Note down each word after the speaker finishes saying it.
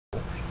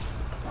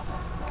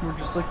We're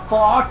just like,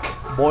 fuck!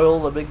 Boil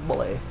the big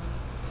bully.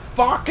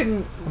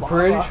 Fucking... I'm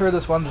pretty sure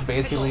this one's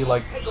basically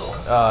like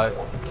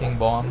King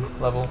Bomb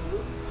level.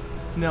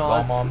 No,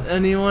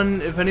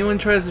 if anyone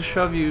tries to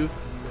shove you,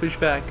 push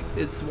back.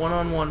 It's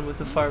one-on-one with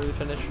the fire to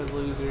finish for the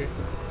loser.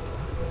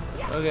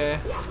 Okay.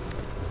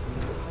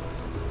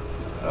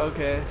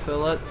 Okay, so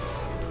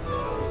let's...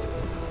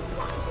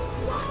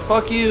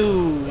 Fuck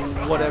you,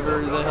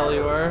 whatever the hell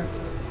you are.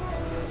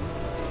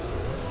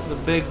 The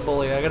big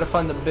bully. I gotta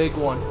find the big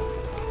one.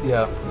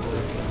 Yeah.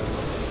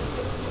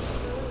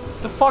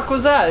 The fuck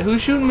was that?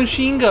 Who's shooting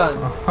machine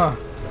guns?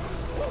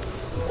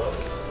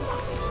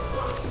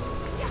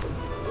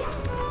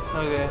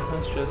 Okay,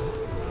 that's just...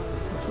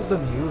 What's with the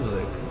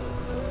music?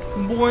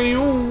 Boy,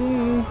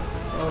 oh,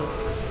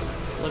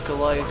 look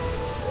alive.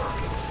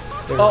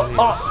 Oh,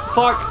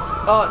 fuck!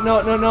 Oh,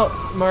 no,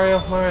 Mario.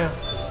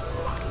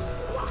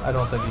 I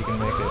don't think you can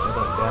make it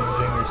without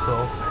damaging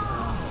yourself.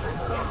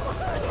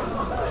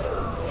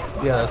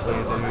 Yeah, that's what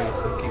you do,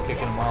 so keep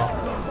kicking them off.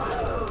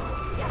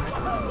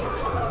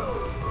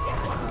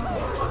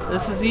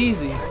 This is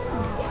easy.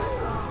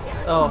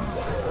 Oh,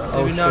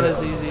 maybe not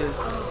as easy as...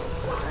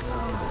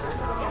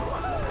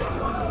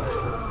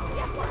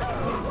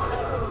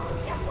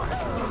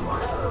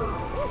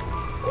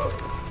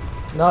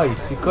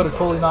 Nice, you could have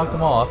totally knocked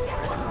them off.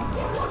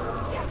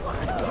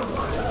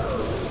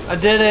 I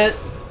did it!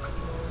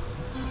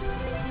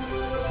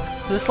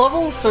 This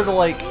level is sort of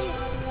like...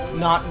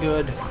 not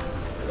good.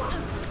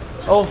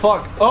 Oh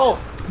fuck! Oh!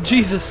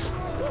 Jesus!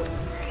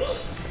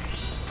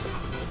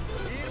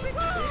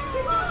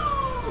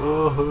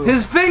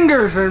 His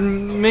fingers are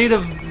made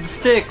of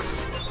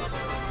sticks!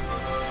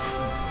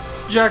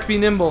 Jack, be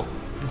nimble.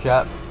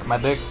 Jack, my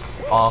dick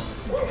off.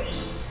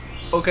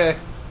 Okay.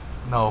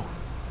 No.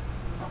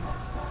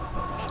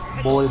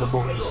 Bully the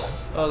bullies.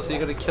 Oh, so you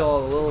gotta kill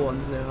all the little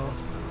ones now.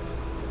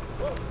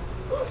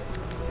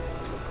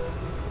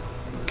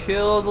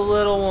 Kill the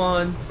little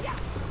ones.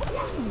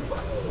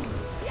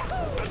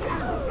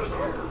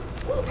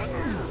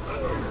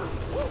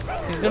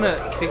 He's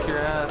gonna kick your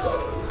ass.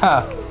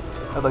 Ha!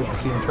 I'd like to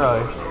see him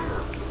try.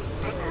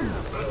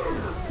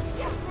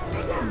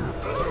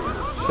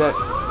 Shit.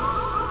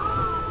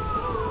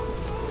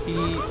 He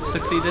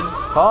succeeded.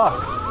 Fuck!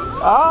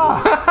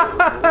 Ah!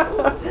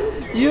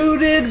 You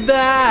did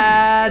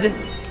bad!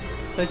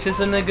 Which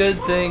isn't a good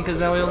thing, because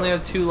now we only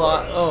have 2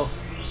 lives.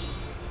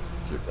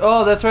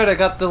 Oh, that's right, I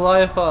got the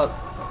life up.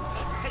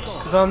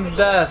 Because I'm the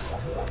best.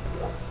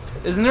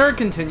 Isn't there a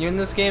continue in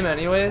this game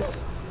anyways?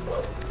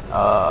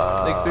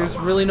 Like, there's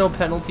really no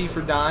penalty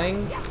for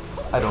dying?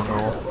 I don't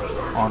know,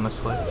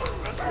 honestly.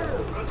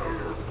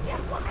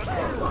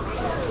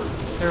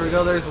 There we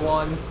go, there's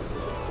one.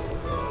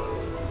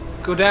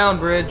 Go down,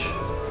 bridge.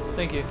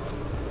 Thank you.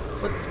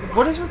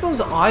 What is with those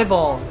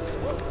eyeballs?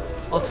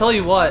 I'll tell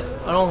you what,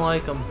 I don't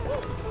like them.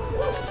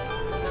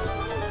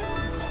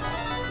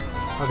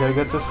 Okay,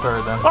 get this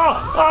started then.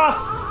 Ah!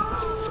 Ah!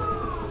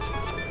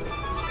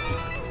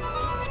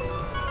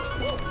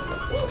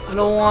 I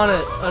don't want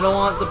it. I don't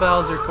want the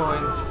Bowser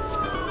coin.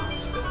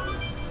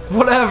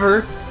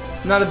 Whatever.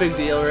 Not a big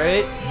deal,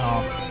 right?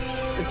 No.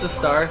 It's a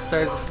star.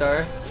 Star's a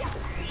star.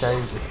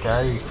 Star's a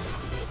star.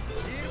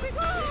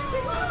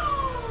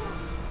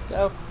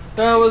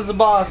 That was the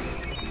boss.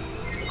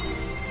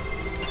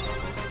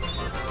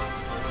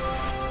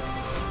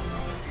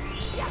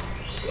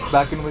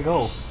 Back in we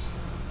go.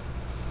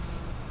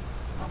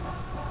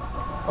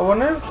 I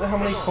wonder how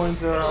many coins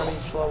there are on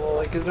each level.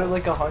 Like, is there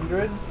like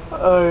 100?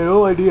 I have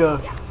no idea.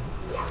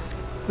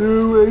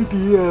 No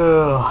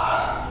idea.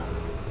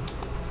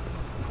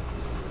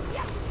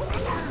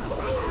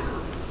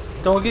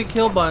 Don't get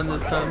killed by him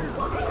this time.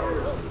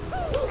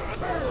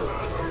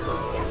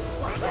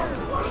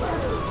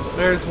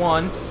 There's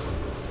one.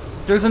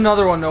 There's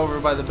another one over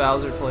by the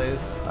Bowser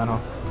place. I know.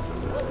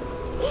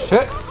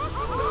 Shit!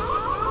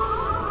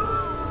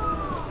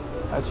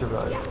 I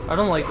survived. I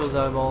don't like those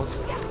eyeballs.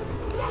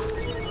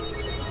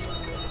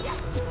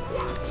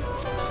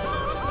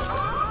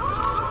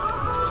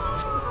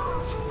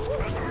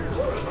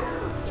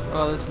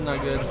 Oh, this is not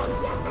good.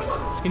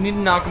 You need to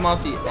knock him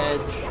off the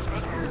edge.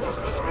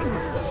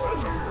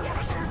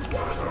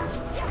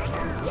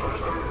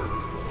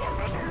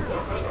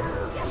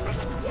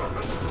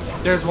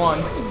 There's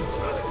one.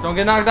 Don't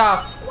get knocked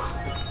off.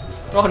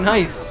 Oh,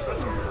 nice.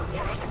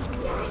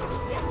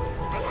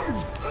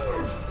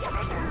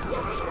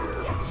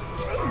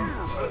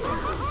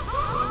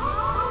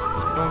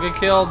 Don't get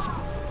killed.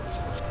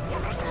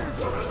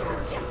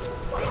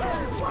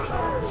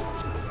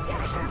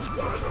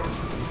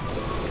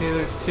 Okay,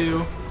 there's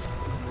 2.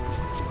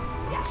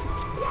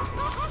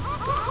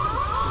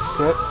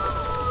 Shit.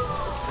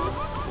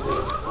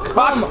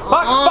 Come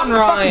on,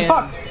 Ryan.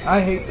 Fuck.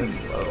 I hate this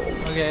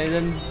level. Okay,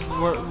 then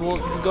we'll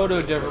go to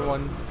a different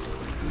one.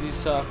 You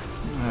suck.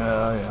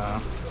 Yeah.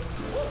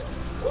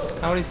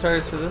 How many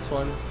stars for this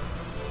one?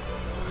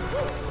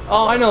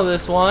 Oh, I know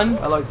this one.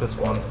 I like this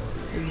one.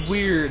 It's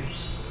weird.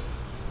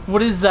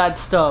 What is that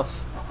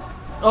stuff?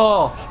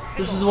 Oh,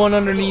 this is one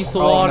underneath the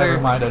water. Never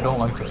mind, I don't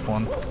like this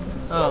one.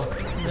 Oh,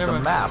 There's never a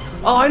mind. map.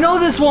 Oh, I know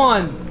this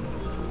one!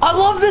 I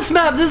love this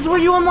map! This is where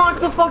you unlock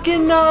the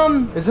fucking,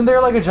 Isn't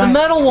there like a giant...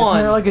 metal one.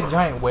 Isn't there like a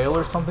giant whale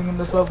or something in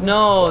this level?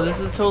 No, this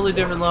is totally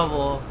different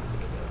level.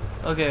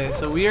 Okay,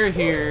 so we are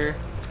here,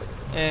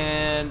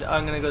 and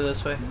I'm gonna go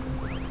this way.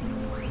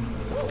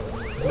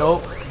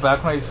 Nope.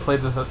 Back when I used to play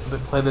this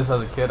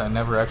as a kid, I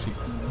never actually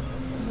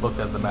looked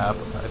at the map.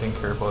 I didn't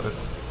care about it.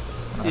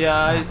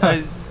 Yeah,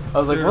 I I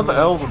was like, what the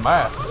hell's a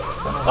map?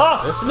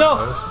 Oh, no!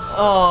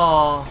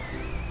 Oh.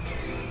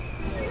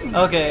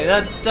 Okay,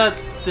 that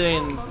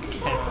didn't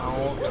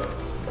count.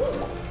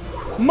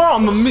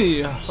 Mamma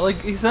mia!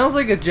 Like, he sounds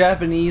like a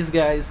Japanese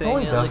guy saying No,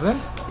 he it. doesn't.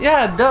 Like,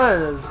 yeah, it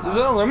does. It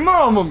sounds like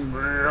Mamma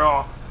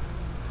mia.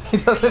 He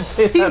doesn't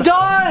say that. He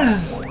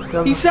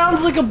does! He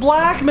sounds like a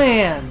black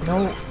man.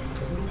 No.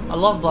 I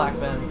love black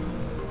men.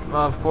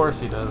 Of course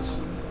he does.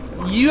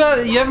 You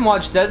haven't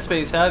watched Dead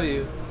Space, have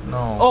you?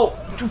 No. Oh,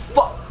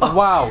 fuck.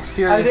 Wow,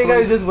 seriously? I think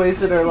I just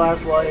wasted our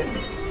last life.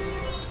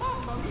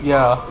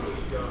 Yeah.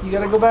 You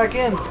gotta go back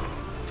in.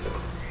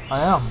 I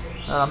am.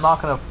 And I'm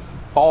not gonna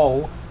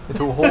fall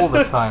into a hole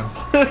this time.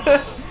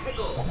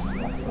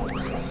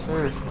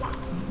 Seriously.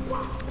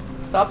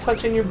 Stop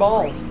touching your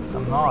balls.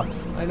 I'm not.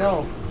 I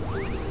know.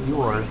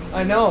 You are.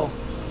 I know.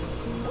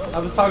 I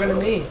was talking to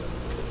me.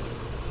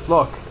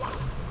 Look.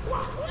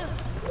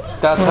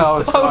 That's how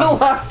it's I would have done.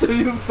 laughed if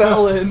you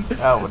fell in.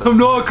 I'm I'm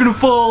not gonna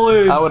fall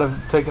in. I would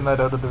have taken that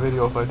out of the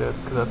video if I did,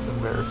 because that's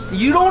embarrassing.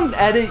 You don't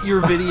edit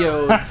your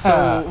videos,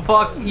 so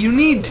fuck. You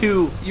need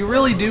to. You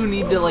really do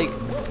need to, like.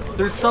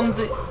 There's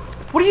something.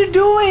 What are you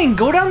doing?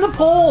 Go down the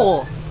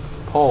pole.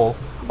 Pole.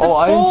 The Oh,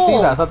 I didn't see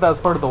pole. that. I thought that was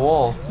part of the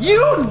wall.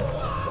 You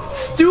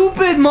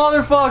stupid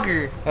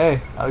motherfucker.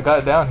 Hey, I got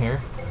it down here.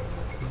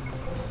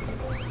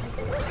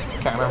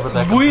 Can't remember what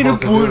that Buena,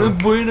 supposed to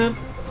do. buena.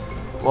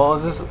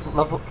 What was this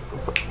level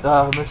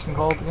mission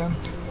called again?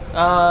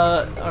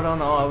 I don't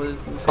know. I was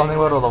Something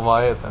about a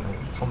Leviathan.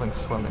 Something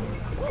swimming.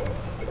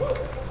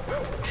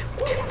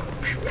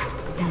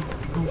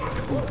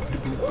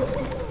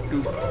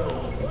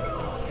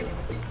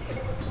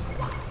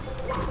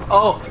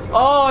 Oh,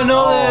 I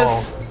know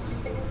this.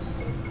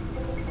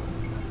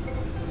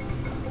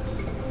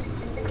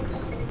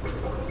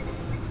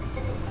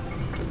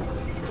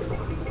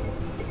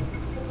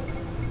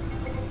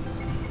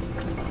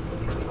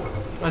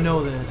 I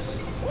know this.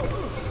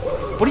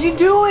 What are you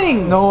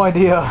doing? No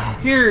idea.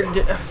 Here,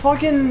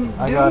 fucking.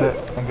 I got it.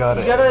 I got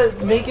You it.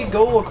 gotta make it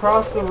go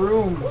across the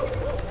room.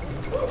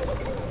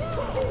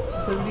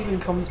 So it even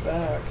comes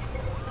back.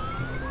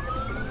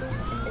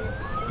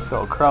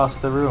 So across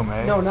the room,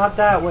 eh? No, not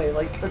that way.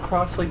 Like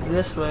across, like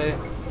this way.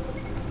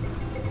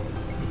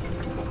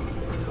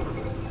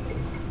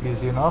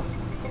 Easy enough.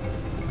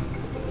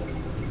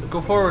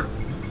 Go forward.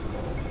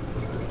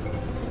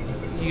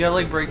 You gotta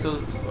like break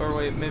those. Or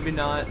wait, maybe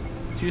not.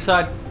 To your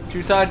side. To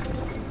your side.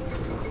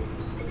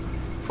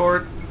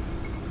 Forward.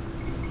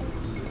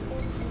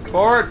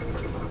 Forward.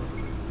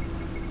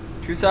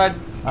 To your side.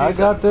 To I your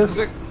got side. this.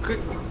 Quick, quick.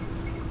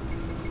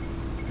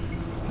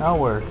 Now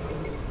where?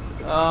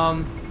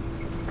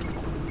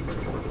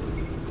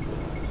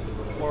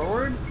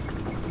 Forward.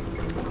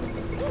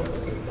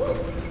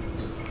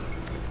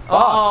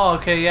 Oh,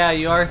 okay, yeah,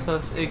 you are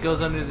supposed. It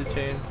goes under the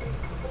chain.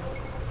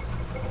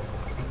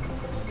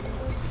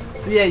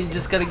 So yeah, you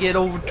just gotta get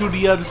over to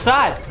the other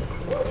side.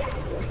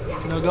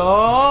 Now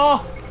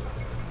go.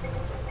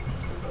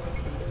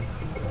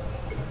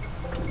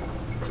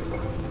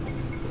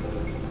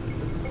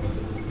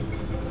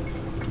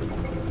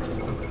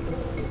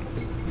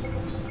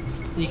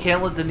 You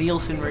can't let the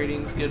Nielsen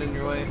ratings get in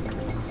your way.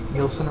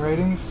 Nielsen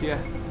ratings? Yeah.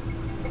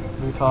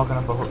 What are you talking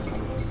about?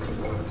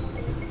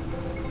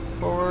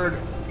 Forward.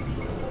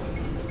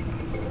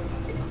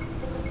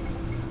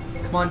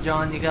 Come on,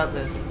 John, you got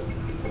this.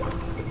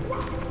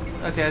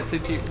 Okay, it's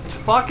you.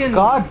 Fucking.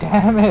 God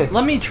damn it!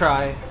 Let me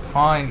try.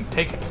 Fine,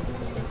 take it.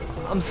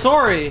 I'm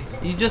sorry.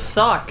 You just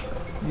suck.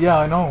 Yeah,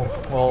 I know.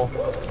 Well,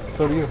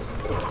 so do you.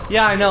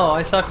 Yeah, I know.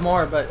 I suck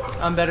more, but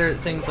I'm better at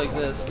things like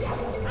this.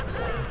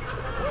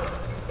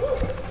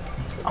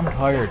 I'm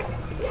tired.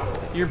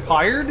 You're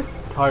tired?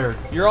 Tired.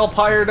 You're all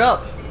fired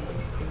up.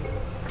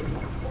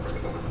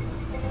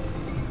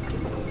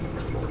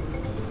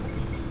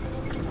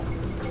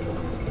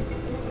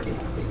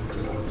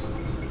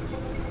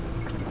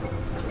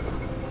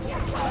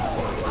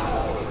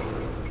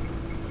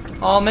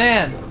 Oh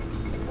man.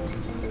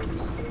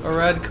 A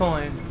red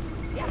coin.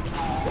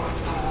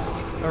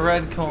 A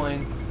red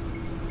coin.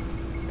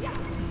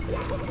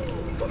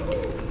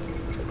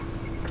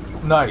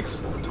 Nice.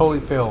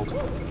 Totally failed.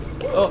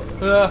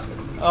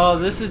 Oh,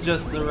 this is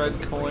just the red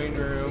coin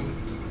room.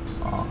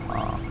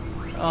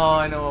 Oh,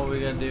 I know what we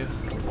gotta do.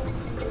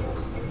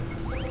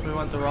 We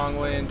went the wrong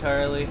way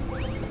entirely.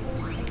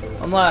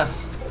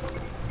 Unless...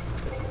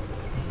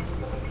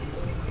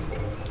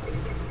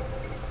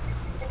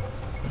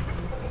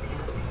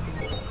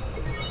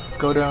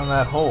 Go down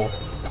that hole.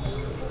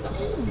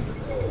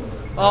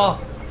 Oh!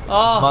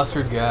 Oh!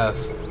 Mustard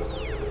gas.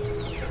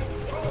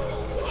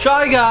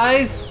 Shy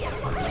Guys!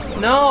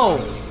 No!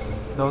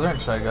 Those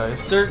aren't shy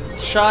guys. They're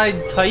shy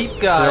type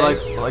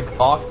guys. They're like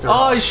Octoroks.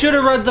 Oh, I should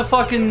have read the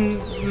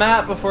fucking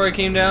map before I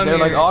came down They're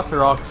here. like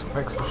Octoroks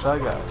mixed with shy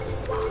guys.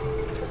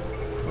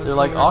 They're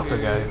like Octo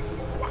guys.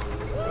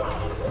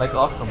 Like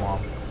Octomom.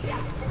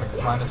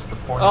 Minus the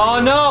porn. Oh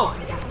no!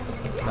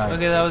 Nice.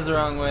 Okay, that was the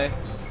wrong way.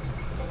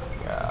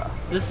 Yeah.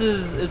 This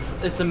is,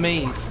 it's a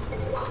maze.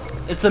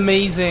 It's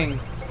amazing.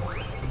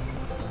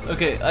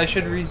 Okay, I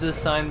should read this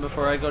sign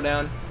before I go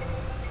down.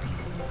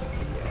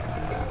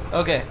 Yeah.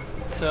 Okay,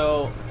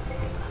 so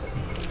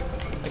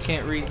I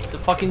can't read the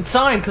fucking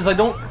sign because I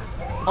don't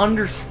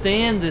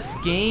understand this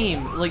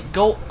game. Like,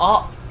 go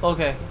up.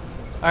 Okay.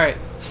 Alright,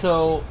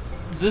 so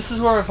this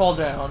is where I fall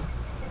down.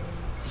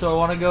 So I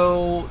want to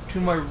go to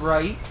my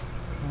right.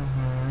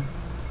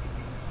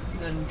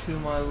 Then to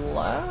my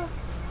left.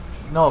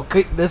 No,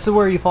 this is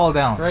where you fall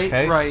down. Right,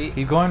 okay? right.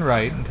 Keep going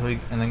right until you,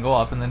 and then go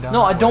up and then down.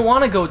 No, I don't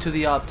want to go to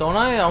the up, don't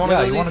I? I want to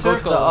go to these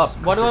circles.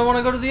 Why do I want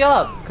to go to the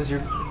up? Because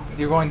you're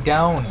going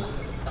down.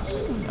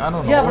 I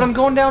don't know. Yeah, but I'm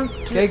going down to...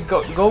 Okay,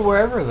 go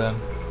wherever then.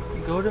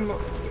 Go to...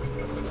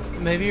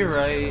 Maybe you're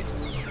right.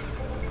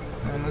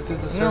 And look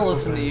at the I'm gonna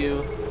listen to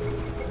you.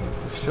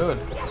 You should.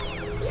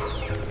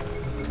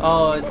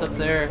 Oh, it's up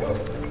there.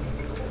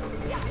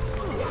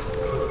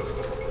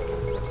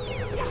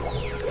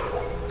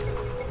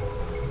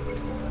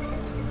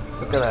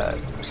 Look at that.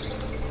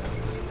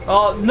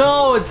 Oh,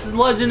 no! It's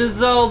Legend of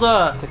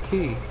Zelda! It's a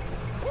key.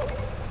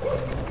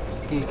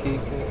 Key.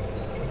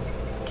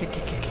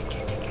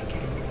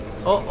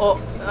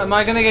 Oh, am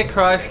I gonna get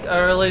crushed? I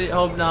really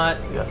hope not.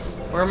 Yes.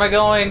 Where am I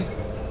going?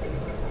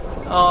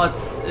 Oh,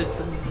 it's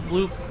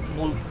bloop.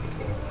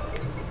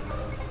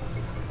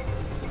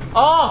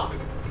 Oh!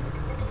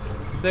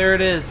 There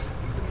it is.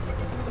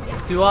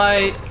 Do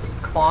I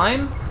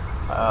climb?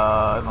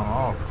 I don't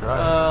know.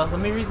 Try. Let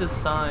me read the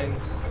sign.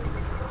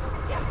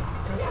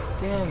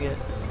 God dang it.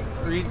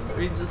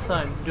 Read the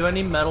sign. Do I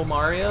need Metal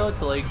Mario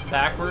to, like,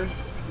 backwards?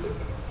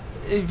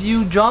 If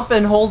you jump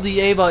and hold the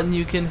A button,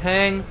 you can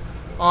hang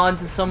on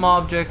to some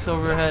objects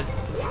overhead.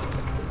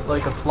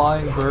 Like a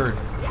flying bird.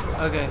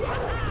 Okay.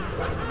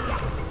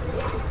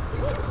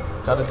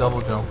 Got a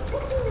double jump.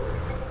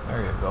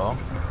 There you go.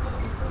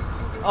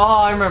 Oh,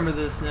 I remember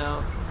this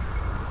now.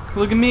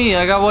 Look at me,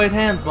 I got white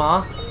hands,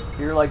 Ma.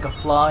 You're like a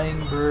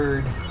flying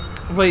bird.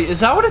 Wait, is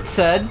that what it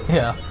said?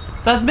 Yeah.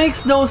 That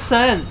makes no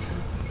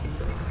sense.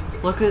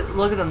 Look at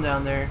them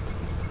down there.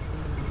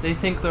 They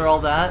think they're all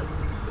that.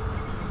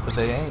 But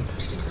they ain't.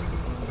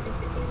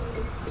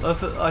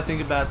 I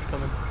think a bat's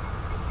coming.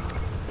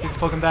 I think a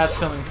fucking bat's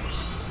coming.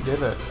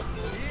 Did it.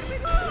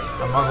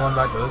 I'm not going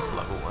back to this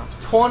level once.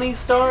 20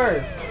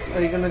 stars!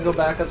 Are you gonna go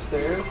back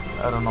upstairs?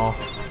 I don't know.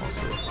 We'll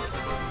see.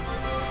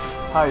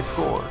 High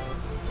score.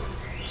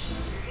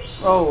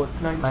 Oh,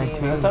 19.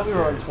 19 I thought we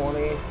were on stairs.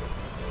 20.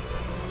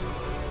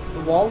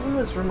 The walls in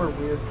this room are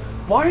weird.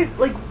 Why,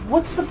 like,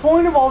 what's the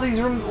point of all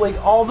these rooms? Like,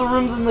 all the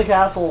rooms in the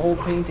castle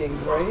hold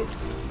paintings, right?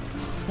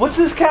 What's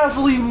this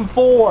castle even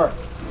for?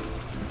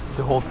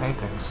 To hold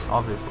paintings,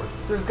 obviously.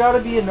 There's gotta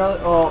be another...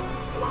 Oh.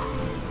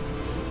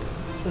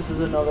 This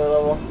is another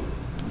level.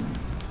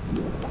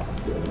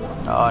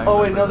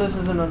 Oh wait, no, this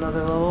isn't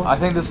another level. I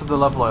think this is the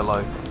level I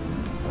like.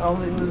 I don't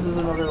think this is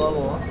another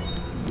level.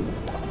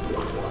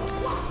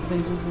 I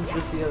think this is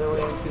just the other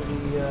way into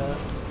the,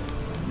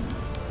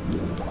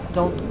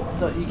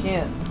 Don't, you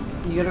can't.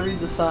 You gotta read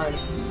the sign.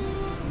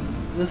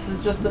 This is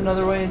just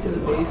another way into the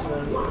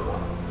basement.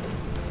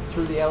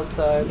 Through the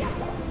outside.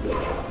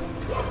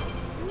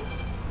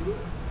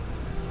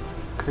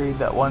 Creed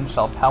that one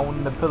shall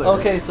pound the pillars.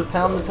 Okay, so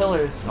pound the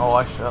pillars. Oh,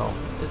 I shall.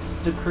 It's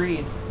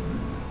decreed.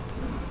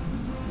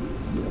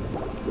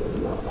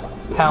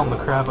 Pound the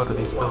crap out of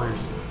these pillars.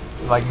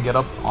 If I can get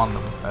up on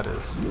them, that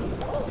is.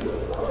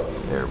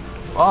 There.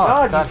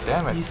 Oh, God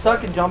damn it. You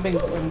suck at jumping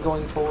and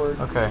going forward.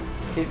 Okay.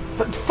 Okay,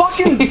 but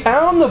fucking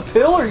pound the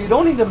pillar! You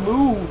don't need to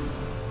move!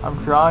 I'm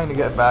trying to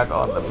get back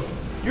on them.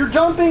 You're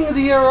jumping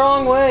the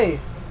wrong way!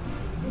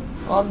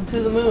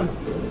 Onto the moon.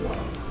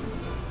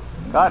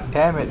 God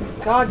damn it.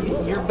 God,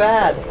 you're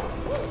bad.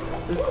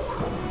 Just...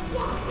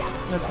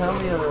 No,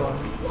 pound the other one.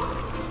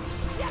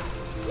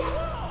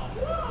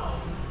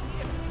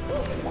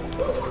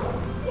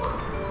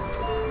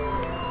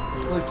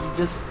 Look,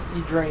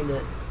 you drained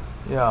it.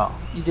 Yeah.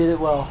 You did it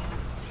well.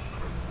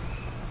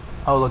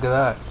 Oh, look at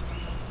that.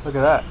 Look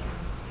at that.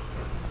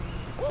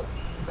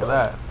 Look at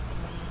that.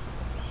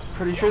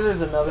 Pretty sure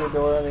there's another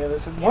door on the other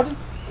side.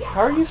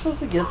 How are you supposed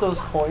to get those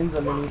coins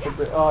underneath the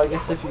bridge? Oh, I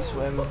guess if you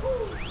swim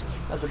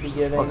at the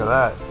beginning. Look at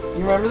that.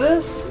 You remember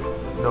this?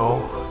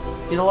 No.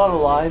 You get a lot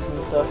of lives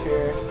and stuff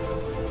here.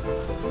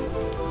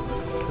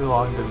 Too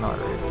long, did not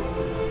read.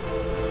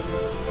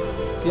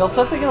 You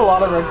also have to get a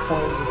lot of red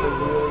coins, which are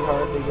really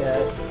hard to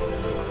get.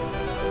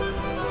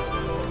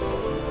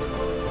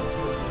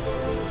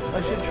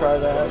 I should try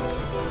that.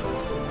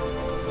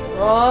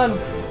 Run!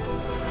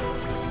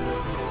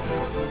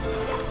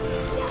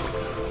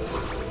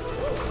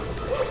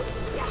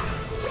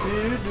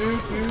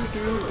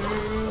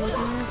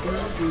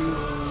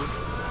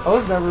 I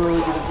was never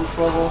really good at this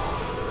level.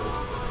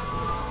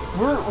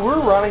 We're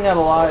running out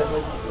of lives.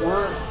 Like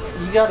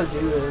you gotta do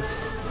this.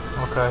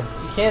 Okay.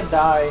 You can't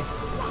die.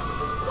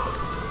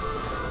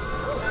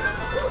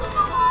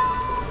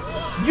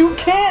 You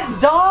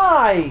can't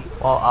die!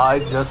 Well, I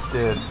just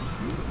did.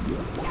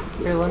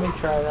 Here, let me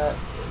try that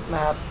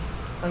map.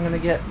 I'm gonna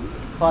get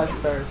 5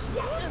 stars.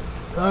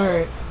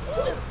 Alright.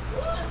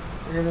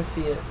 You're gonna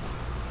see it.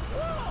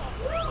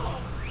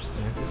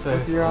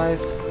 With your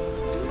eyes.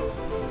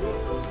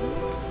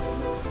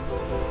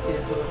 Okay,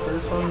 so the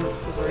first one was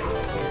right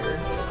here.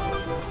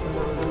 And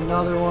there was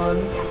another one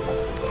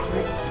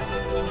right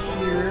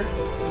here.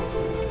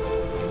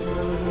 And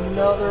there was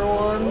another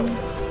one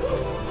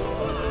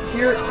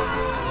here.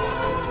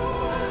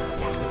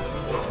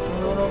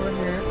 Another one over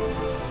here.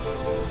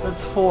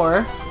 That's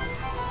 4.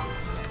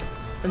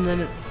 And then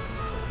it...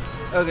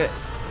 Okay.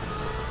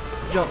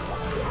 Jump.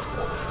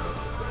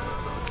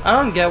 I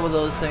don't get what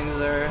those things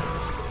are.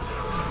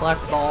 Black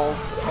balls.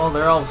 Well,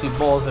 they're obviously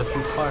balls that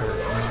shoot fire. I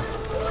mean.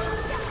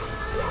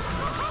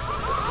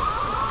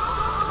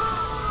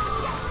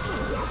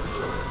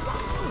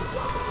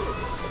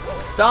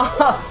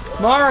 Stop!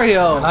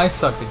 Mario! And I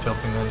suck at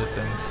jumping into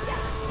things.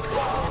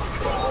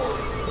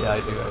 Yeah, I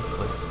do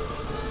actually.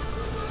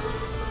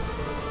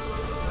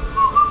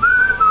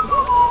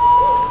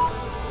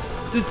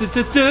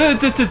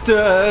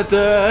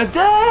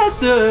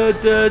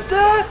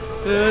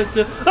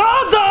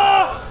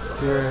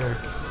 Sick.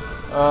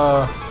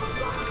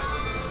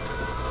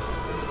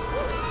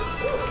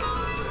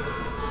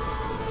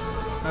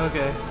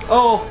 Okay.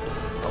 Oh!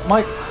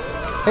 Mike,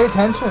 pay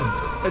attention.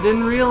 I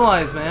didn't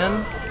realize,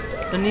 man.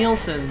 The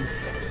Nielsen's.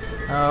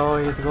 Oh,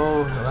 you have to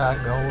go back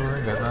over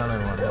and get another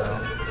one now.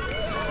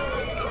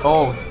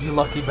 Oh, you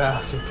lucky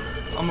bastard.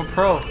 I'm a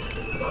pro.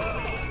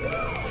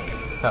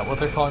 Is that what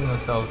they're calling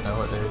themselves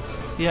nowadays?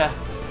 Yeah.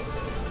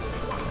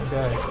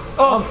 Okay.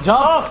 Oh! Jump!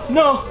 Oh!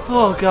 No!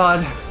 Oh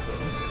god.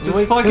 You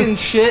This fucking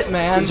shit,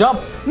 man.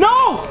 Jump!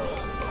 No!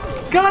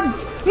 God!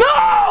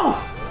 No!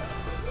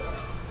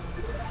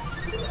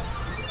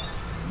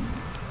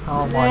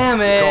 Oh my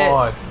Damn it.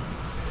 god.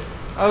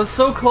 I was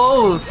so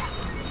close.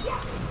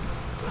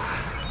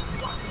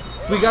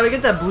 We gotta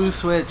get that blue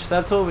switch.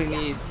 That's what we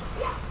need.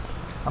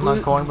 I'm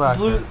not going back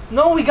there.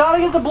 No, we gotta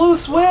get the blue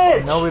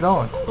switch. No, we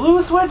don't.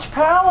 Blue switch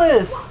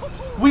palace.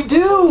 We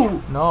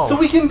do. No. So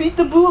we can beat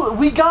the blue.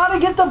 We gotta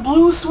get the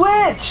blue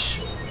switch.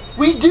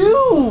 We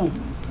do.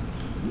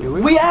 Do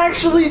we? We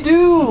actually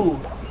do.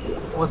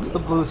 What's the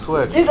blue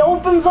switch? It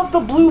opens up the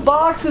blue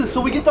boxes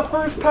so we get the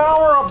first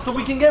power up so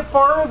we can get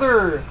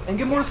farther and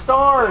get more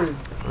stars.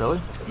 Really?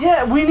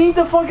 Yeah, we need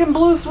the fucking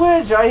blue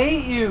switch. I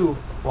hate you.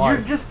 Why?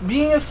 You're just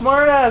being a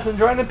smartass and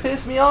trying to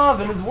piss me off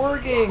and it's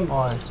working.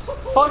 Why?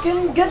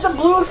 Fucking get the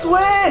blue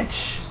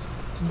switch.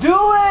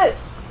 Do it.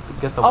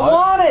 Get the I what?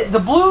 want it. The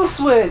blue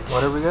switch.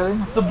 What are we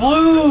getting? The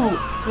blue.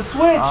 The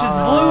switch. It's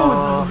blue.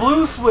 It's the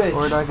blue switch.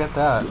 Where'd I get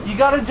that? You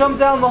gotta jump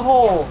down the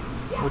hole.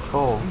 Which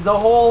hole? The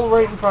hole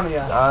right in front of you.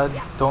 I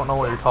don't know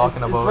what you're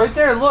talking about. It's right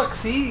there. Look,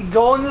 see?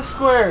 Go in the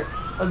square.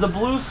 The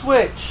blue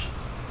switch.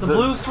 The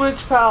blue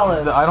switch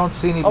palace. I don't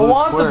see any blue I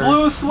want square. the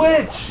blue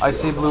switch. I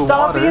see blue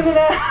Stop water. being an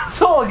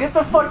asshole. Get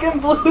the fucking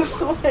blue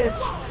switch.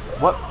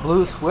 What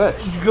blue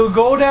switch?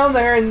 Go down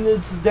there and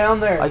it's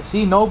down there. I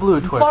see no blue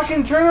twitch.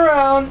 Fucking turn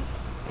around.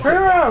 Turn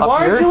around.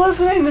 Why aren't you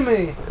listening to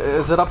me?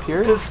 Is it up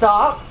here? Just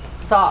stop.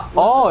 Stop.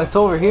 Oh, it's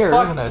over here,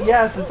 Fuck, isn't it?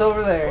 Yes, it's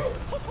over there.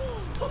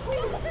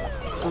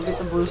 Go get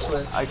the blue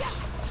switch.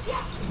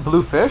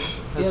 Blue fish?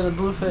 Yeah, the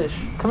blue fish.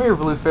 Come here,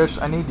 blue fish.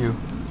 I need you.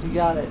 You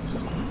got it.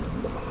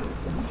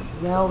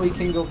 Now we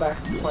can go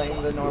back to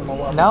playing the normal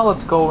level. Now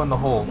let's go in the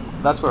hole.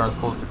 That's where I'm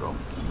supposed to go.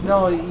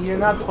 No, you're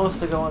not supposed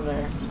to go in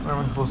there. Where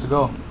am I supposed to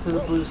go? To the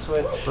blue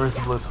switch. Where's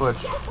the blue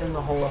switch? In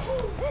the hole.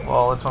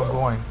 Well, that's where I'm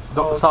going.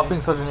 Don't okay. Stop being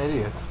such an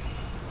idiot.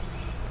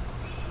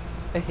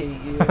 I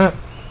hate you.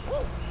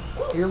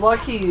 You're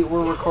lucky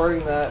we're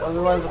recording that.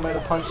 Otherwise, I might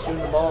have punched you in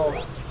the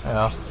balls.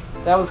 Yeah.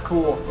 That was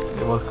cool.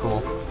 It was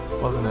cool,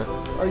 wasn't it?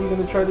 Are you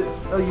gonna try to?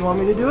 Oh, you want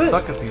me to do it?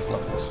 Suck at these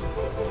levels.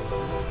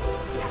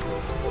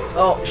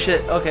 Oh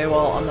shit. Okay,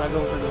 well I'm not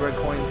going for the red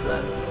coins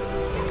then.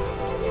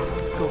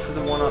 Go for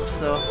the 1-ups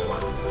though.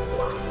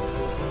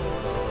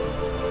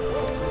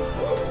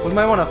 We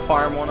might want to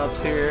farm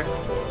 1-ups here.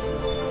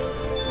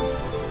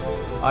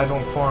 I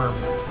don't farm.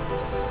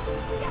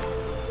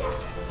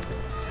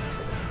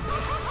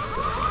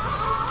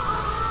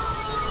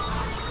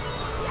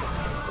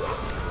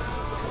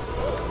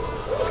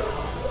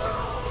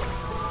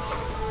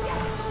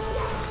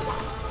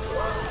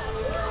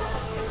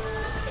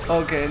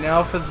 Okay,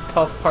 now for the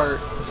tough part.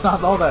 It's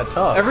not all that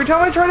tough. Every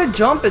time I try to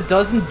jump, it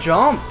doesn't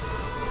jump.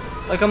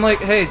 Like I'm like,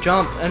 hey,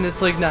 jump, and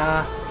it's like,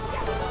 nah.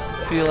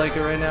 Feel like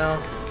it right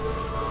now.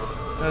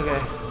 Okay.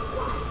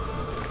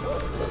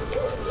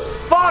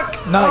 Fuck!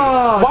 Nice.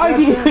 Oh, Why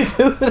do you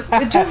do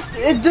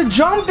that? The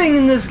jumping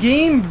in this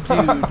game,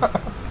 dude.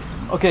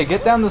 Okay,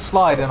 get down the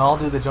slide and I'll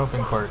do the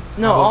jumping part.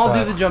 No, I'll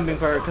do the jumping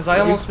part because I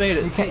almost made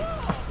it.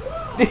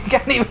 You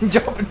can't even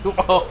jump into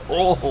a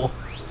hole.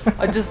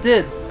 I just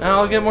did, and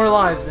I'll get more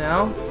lives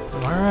now.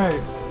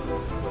 Alright.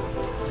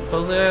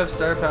 Supposedly I have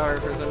star power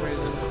for some reason.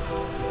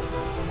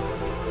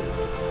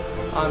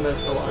 I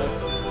missed a lot.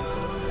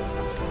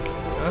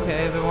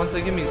 Okay, if it wants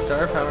to give me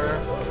star power.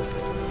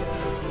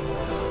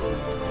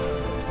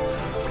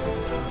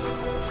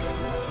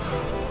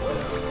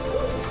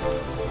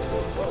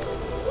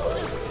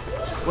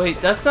 Wait,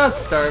 that's not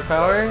star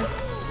power.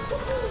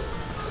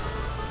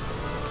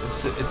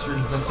 It's your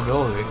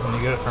invincibility when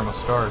you get it from a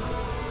star.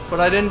 But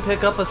I didn't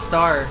pick up a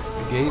star.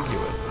 I gave you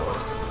it.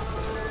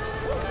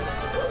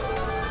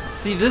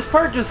 See, this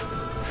part just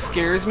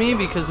scares me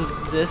because of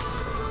this.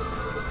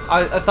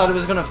 I thought it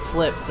was gonna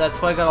flip.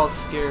 That's why I got all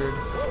scared.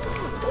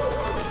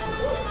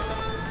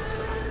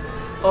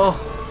 Oh.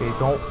 Okay,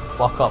 don't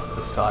fuck up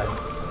this time.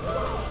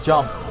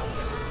 Jump.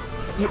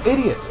 You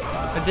idiot.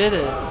 I did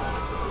it.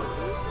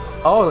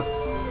 Oh.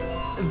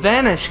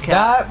 Vanish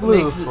cap. That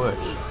blue makes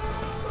switch.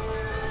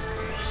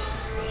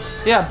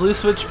 Yeah, blue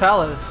switch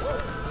palace.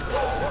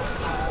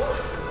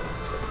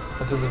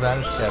 What does the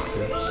vanish cap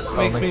do?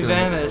 Makes me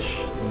vanish.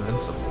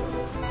 Invincible.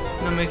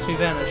 No, it makes me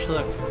vanish.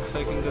 Look, so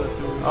I can go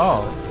through.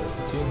 Oh,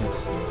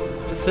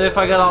 genius. So if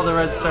I got all the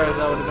red stars,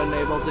 I would have been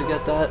able to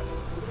get that.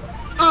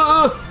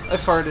 I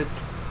farted.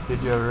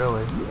 Did you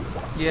really?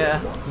 Yeah.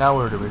 Now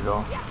where do we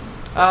go?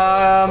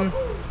 I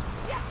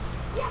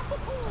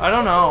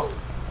don't know.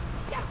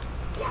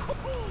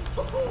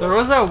 There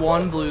was that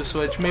one blue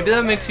switch. Maybe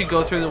that makes you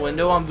go through the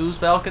window on Boo's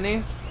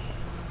balcony.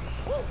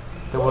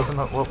 There wasn't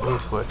a what blue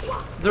switch?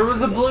 There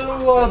was a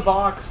blue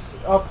box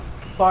up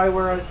by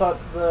where I thought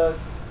the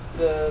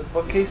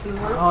bookcases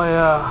were. Oh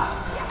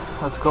yeah.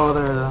 Let's go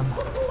there then.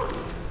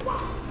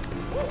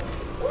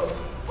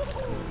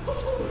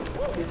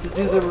 You have to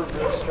do the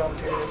reverse jump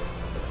here.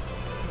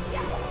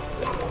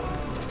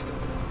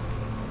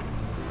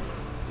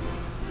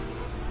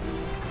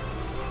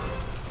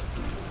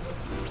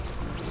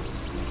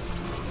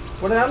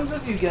 What happens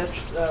if you get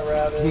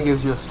rabbit? He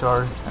gives you a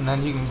star, and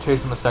then you can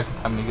chase him a second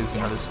time and he gives you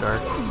another star.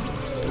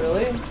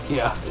 Really?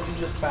 Yeah. Is he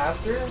just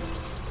faster?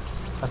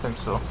 I think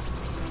so.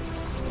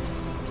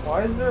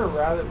 Why is there a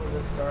rabbit with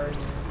a star in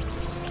here?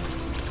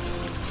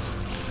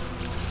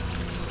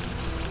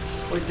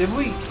 Wait, did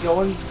we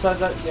go inside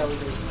that? Yeah, we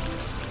did.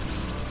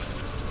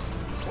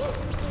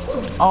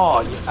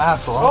 Oh, you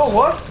asshole. Oh,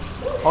 what?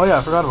 Oh yeah,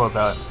 I forgot about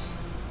that.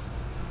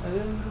 I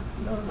didn't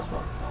know this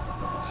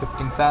one.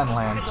 Shifting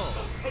Sandland.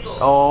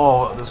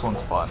 Oh, this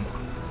one's fun.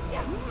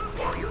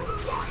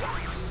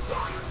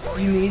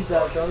 You need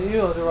that, don't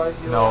you? Otherwise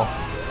you... No.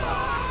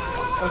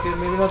 Okay,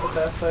 maybe not the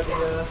best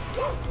idea.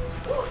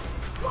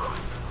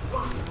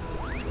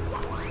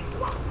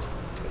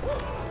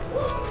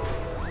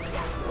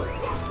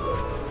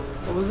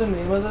 What was the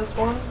name of this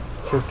one?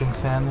 Shifting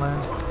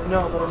Sandland.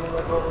 No, but I mean,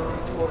 like, what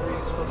were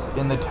you supposed to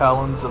do? In the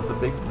talons of the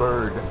big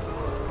bird. Do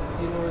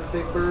you know where the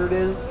big bird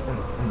is?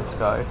 In the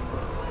sky.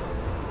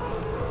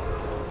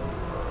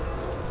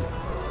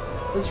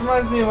 This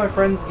reminds me of my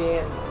friend's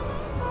game.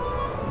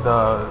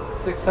 The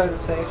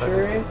Six-Sided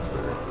Sanctuary.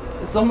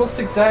 It's almost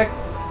exact.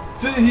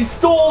 Dude, he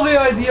stole the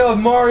idea of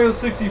Mario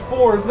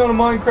 64. It's not a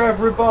Minecraft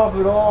ripoff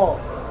at all.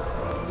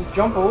 You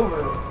jump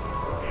over.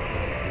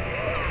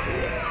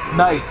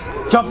 Nice.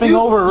 Jumping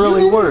over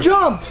really works.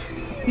 Jump.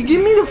 You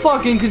give me the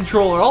fucking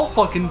controller. I'll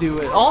fucking do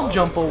it. I'll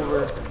jump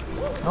over.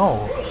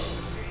 No.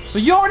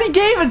 But you already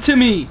gave it to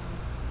me.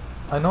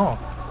 I know.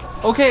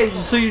 Okay,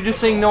 so you're just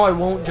saying no, I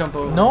won't jump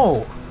over.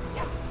 No.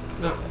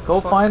 No, Go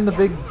fuck. find the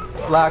big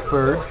black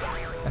bird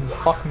and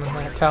fuck him in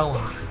that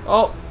talon.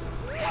 Oh.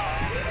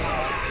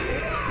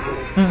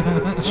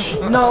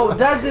 No,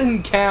 that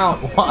didn't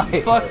count. Why?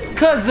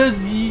 Because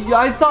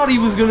I thought he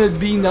was gonna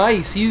be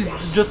nice. He's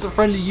just a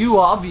friend of you,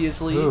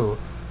 obviously. Who?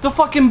 The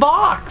fucking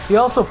box. He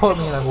also put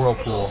me in a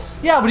whirlpool.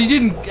 Yeah, but he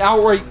didn't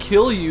outright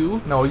kill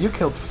you. No, you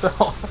killed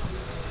yourself.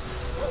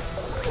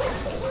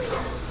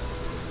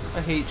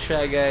 I hate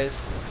Shy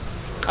Guys.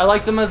 I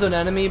like them as an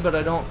enemy, but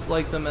I don't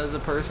like them as a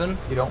person.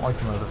 You don't like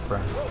them as a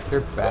friend.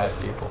 They're bad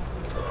people.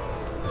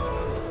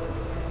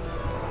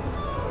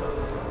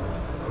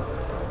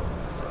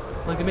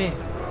 Look at me.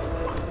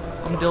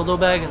 I'm Dildo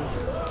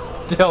Baggins.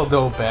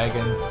 Dildo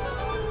Baggins.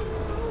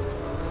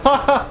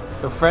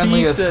 The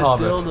friendliest he said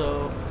hobbit.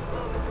 dildo.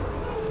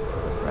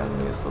 The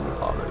friendliest little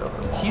hobbit of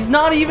them all. He's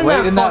not even Wait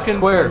that in fucking that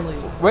square.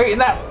 friendly. Wait in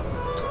that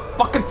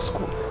fucking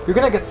square. You're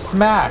gonna get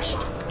smashed.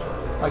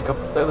 Like a.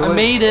 I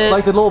made it.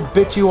 Like the little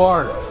bitch you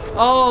are.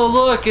 Oh,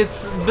 look,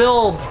 it's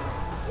Bill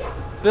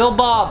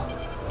Bob.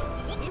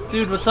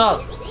 Dude, what's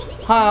up?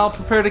 Hi, I'll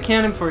prepare the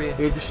cannon for you.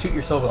 You just shoot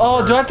yourself.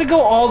 Oh, do I have to go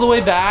all the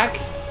way back?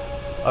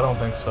 I don't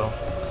think so.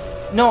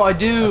 No, I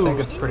do. I think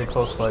it's pretty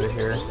close by to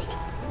here.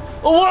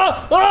 Oh,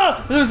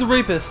 ah! There's a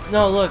rapist.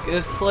 No, look,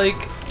 it's like...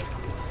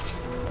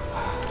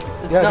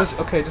 It's Yeah, not...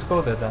 just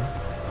go there then.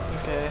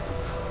 Okay.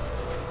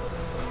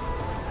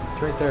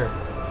 It's right there.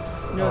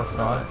 No, it's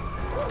not.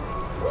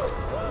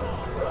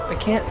 I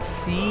can't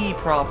see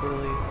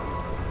properly.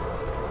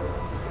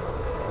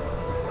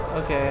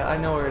 Okay, I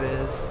know where it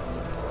is.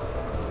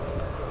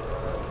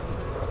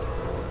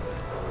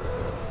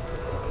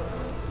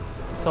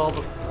 It's all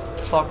the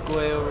fuck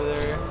way over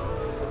there.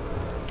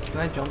 Can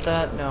I jump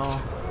that?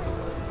 No.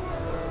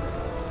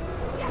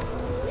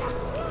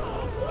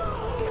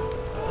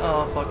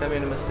 Oh fuck, I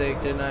made a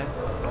mistake, didn't I?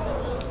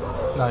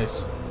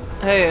 Nice.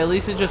 Hey, at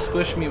least it just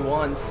squished me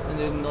once and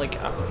didn't like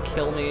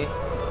kill me.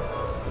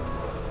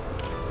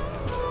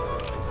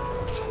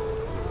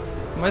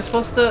 Am I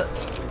supposed to,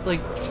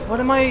 like, what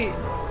am I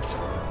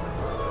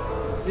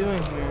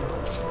doing here?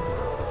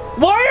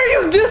 Why are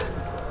you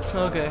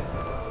Okay.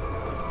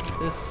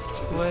 This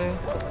way.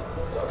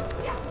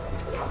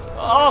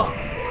 Oh!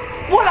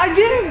 What? I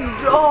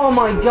didn't! Oh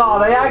my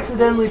god, I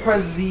accidentally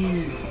pressed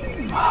Z.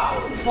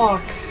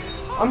 Fuck.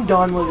 I'm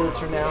done with this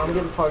for now. I'm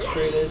getting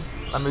frustrated.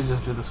 Let me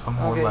just do this one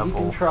more level. Okay, you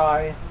can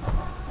try.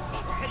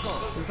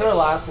 This is our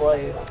last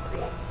life.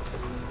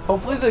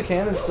 Hopefully the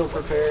cannon's still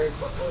prepared.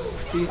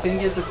 Do you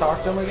think you have to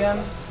talk to him again?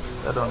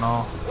 I don't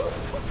know.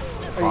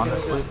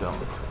 Honestly,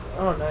 don't.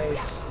 Oh,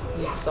 nice.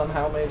 You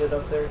somehow made it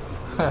up there.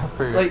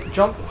 Pure, like,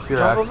 jump up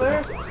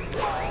there?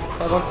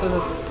 Oh, look, so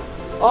this is...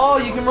 Oh,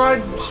 you can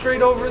ride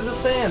straight over the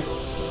sand.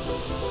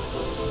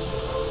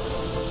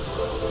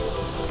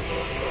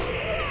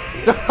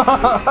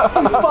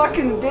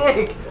 Fucking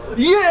dick.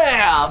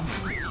 Yeah!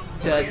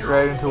 Dead.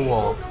 Right into a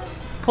wall.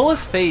 Pull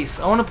his face.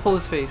 I want to pull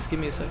his face. Give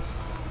me a sec.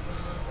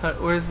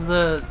 Where's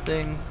the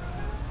thing?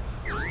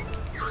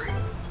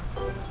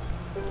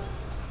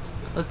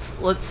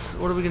 Let's,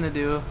 what are we gonna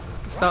do?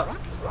 Stop.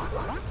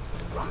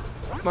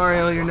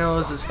 Mario, your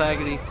nose is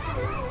faggoty.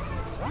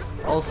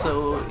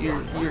 Also,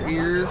 your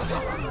ears.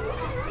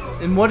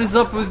 And what is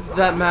up with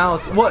that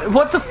mouth?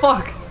 What the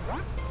fuck?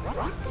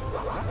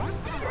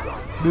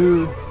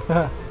 Dude.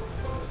 I'm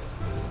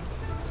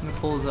gonna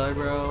pull his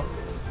eyebrow.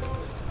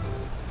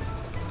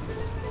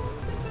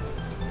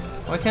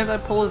 Why can't I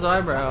pull his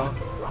eyebrow?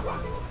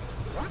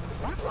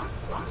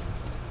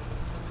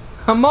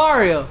 I'm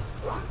Mario!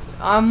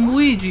 I'm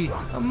Luigi!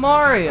 I'm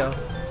Mario!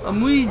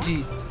 I'm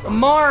Luigi! I'm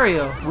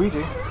Mario!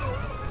 Luigi?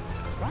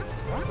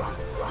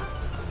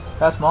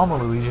 That's Mama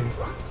Luigi.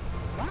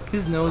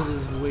 His nose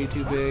is way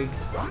too big.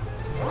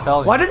 It's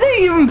Italian. Why did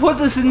they even put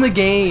this in the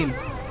game?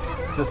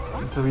 Just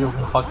so you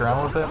can fuck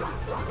around with it?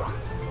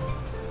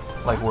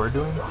 Like we're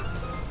doing?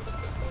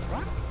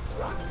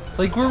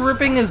 Like we're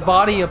ripping his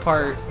body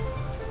apart.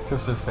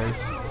 Just his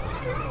face.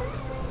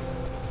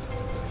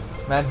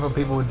 Imagine what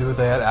people would do if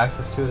they had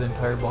access to his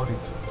entire body.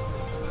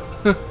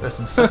 There's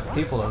some sick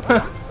people out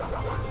there.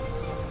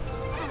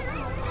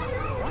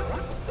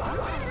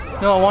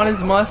 No, I want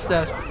his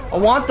mustache. I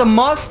want the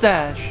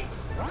mustache!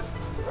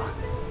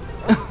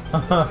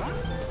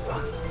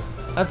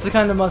 That's the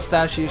kind of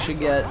mustache you should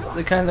get.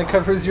 The kind that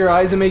covers your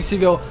eyes and makes you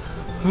go...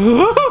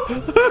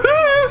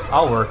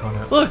 I'll work on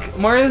it. Look,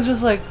 Mario's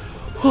just like...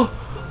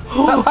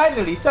 So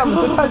finally,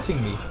 someone's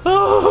touching me.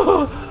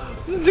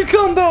 To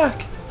come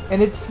back!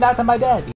 And it's not my daddy.